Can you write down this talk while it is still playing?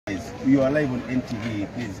you are live on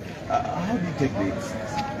NTV, please. How do you take this?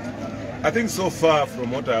 I think so far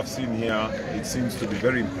from what I have seen here, it seems to be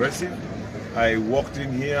very impressive. I walked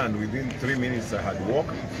in here and within 3 minutes I had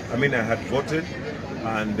voted,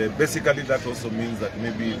 and basically that also means that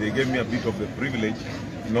maybe they gave me a bit of the privilege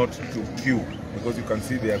not to queue, because you can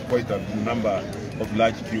see there are quite a number of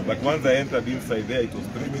large queue. But once I entered inside there, it was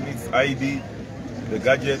 3 minutes, ID, the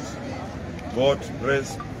gadget, vote,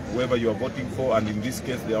 press, whoever you are voting for, and in this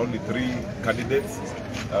case there are only 3 candidates,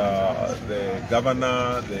 the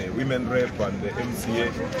governor, the women rep and the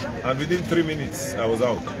MCA, and within 3 minutes I was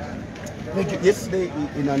out. Yesterday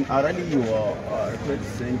in an rally you were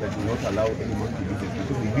saying that you will not allow anyone to use it,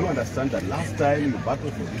 because we do understand that last time you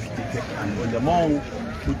battled for this ticket and on the Mong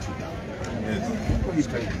put you down. Yes. What are you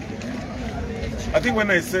trying to do? I think when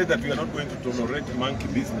I said that we are not going to tolerate monkey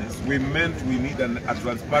business, we meant we need a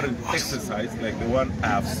transparent exercise like the one I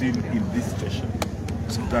have seen in this station.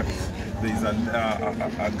 So that there is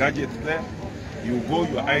a gadget there, you go,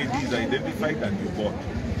 your ID is identified and you vote.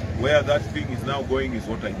 Where that thing is now going is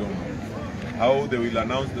what I don't know. How they will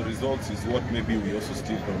announce the results is what maybe we also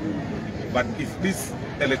still don't know. But if this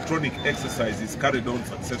electronic exercise is carried on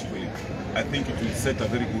successfully, I think it will set a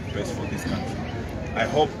very good pace for this country. I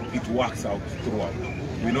hope it works out throughout.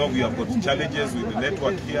 We know we have got challenges with the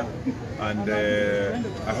network here, and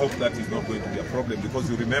I hope that is not going to be a problem, because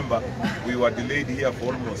you remember we were delayed here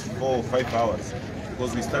for almost 4 or 5 hours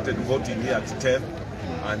because we started voting here at 10,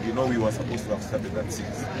 and you know we were supposed to have started at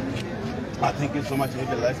 6. Thank you so much.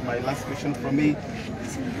 Maybe my last question from me.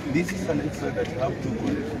 This is an exercise that you have 2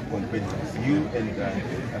 competitors, you and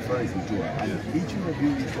Florence Mtua, and each one of you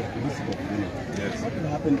is optimistic of winning. Yes. What will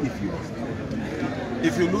happen if you lose?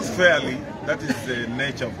 If you lose fairly, that is the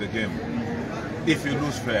nature of the game. If you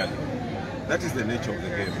lose fairly, that is the nature of the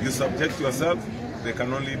game. You subject yourself, there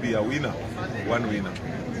can only be a winner, one winner.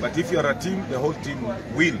 But if you are a team, the whole team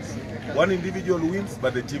wins. One individual wins,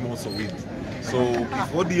 but the team also wins. So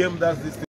if ODM does this thing,